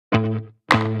Hey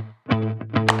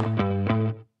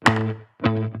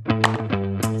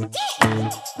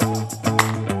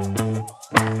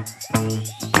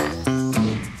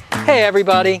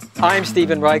everybody, I'm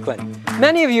Stephen Raichlen.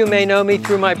 Many of you may know me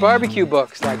through my barbecue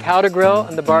books like How to Grill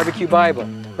and the Barbecue Bible,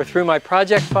 or through my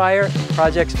Project Fire and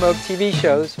Project Smoke TV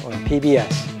shows on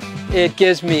PBS. It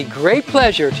gives me great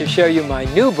pleasure to show you my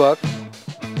new book,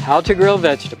 How to Grill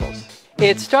Vegetables.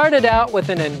 It started out with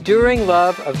an enduring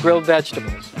love of grilled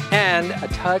vegetables and a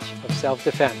touch of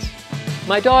self-defense.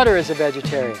 My daughter is a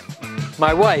vegetarian.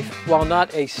 My wife, while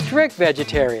not a strict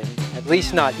vegetarian, at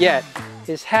least not yet,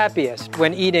 is happiest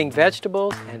when eating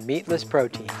vegetables and meatless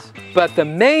proteins. But the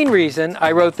main reason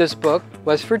I wrote this book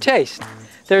was for taste.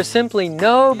 There's simply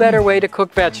no better way to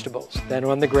cook vegetables than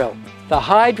on the grill. The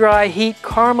high dry heat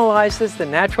caramelizes the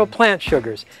natural plant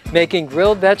sugars, making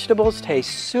grilled vegetables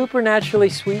taste supernaturally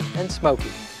sweet and smoky.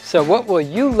 So what will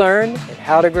you learn in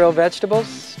How to Grill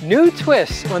Vegetables? New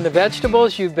twists on the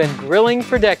vegetables you've been grilling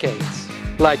for decades,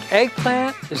 like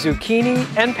eggplant, zucchini,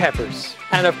 and peppers.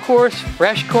 And of course,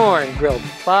 fresh corn grilled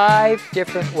 5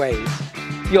 different ways.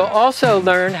 You'll also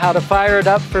learn how to fire it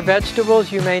up for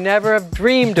vegetables you may never have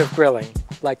dreamed of grilling,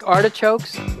 like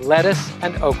artichokes, lettuce,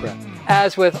 and okra.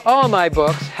 As with all my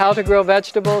books, How to Grill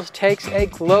Vegetables takes a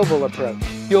global approach.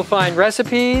 You'll find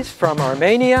recipes from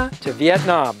Armenia to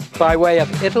Vietnam, by way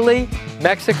of Italy,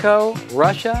 Mexico,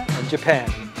 Russia, and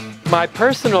Japan. My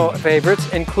personal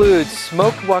favorites include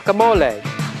smoked guacamole,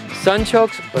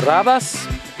 sunchokes bravas,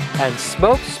 and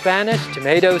smoked Spanish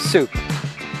tomato soup.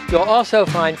 You'll also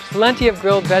find plenty of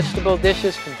grilled vegetable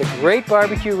dishes from the great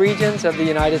barbecue regions of the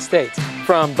United States,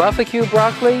 from barbecue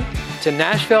broccoli to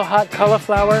Nashville hot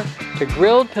cauliflower to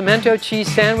grilled pimento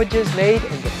cheese sandwiches made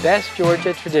in the best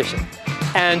Georgia tradition.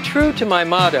 And true to my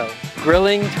motto,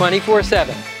 grilling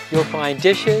 24/7, you'll find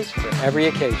dishes for every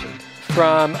occasion.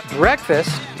 From breakfast,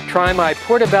 try my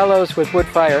portobellos with wood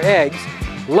fire eggs.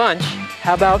 Lunch,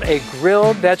 how about a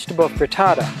grilled vegetable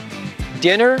frittata?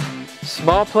 Dinner,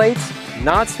 small plates,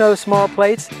 not so small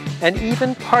plates, and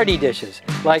even party dishes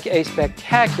like a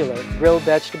spectacular grilled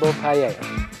vegetable paella.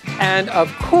 And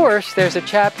of course, there's a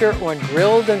chapter on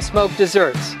grilled and smoked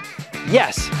desserts.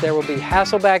 Yes, there will be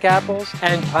Hasselback apples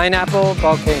and pineapple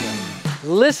volcano.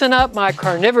 Listen up, my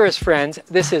carnivorous friends,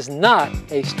 this is not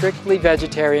a strictly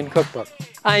vegetarian cookbook.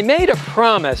 I made a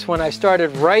promise when I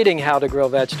started writing How to Grill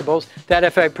Vegetables that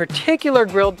if a particular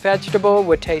grilled vegetable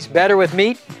would taste better with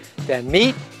meat, then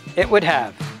meat it would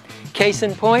have. Case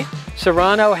in point,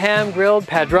 Serrano ham grilled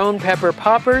padron pepper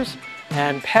poppers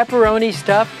and pepperoni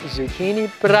stuffed zucchini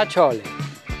braccioli.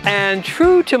 And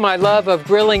true to my love of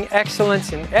grilling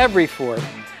excellence in every form,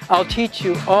 I'll teach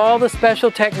you all the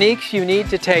special techniques you need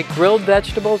to take grilled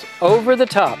vegetables over the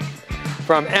top,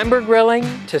 from ember grilling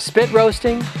to spit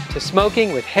roasting to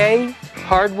smoking with hay,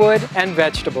 hardwood, and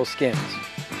vegetable skins.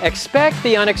 Expect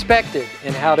the unexpected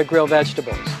in How to Grill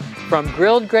Vegetables, from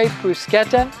grilled grape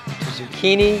bruschetta to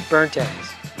zucchini burnt ends.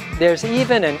 There's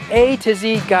even an A to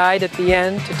Z guide at the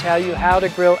end to tell you how to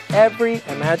grill every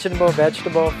imaginable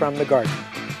vegetable from the garden.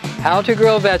 How to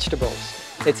Grill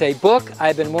Vegetables. It's a book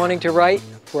I've been wanting to write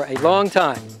for a long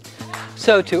time.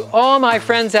 So to all my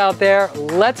friends out there,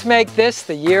 let's make this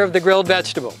the year of the grilled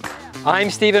vegetable. I'm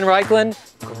Stephen Raichlen.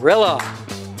 Grill on!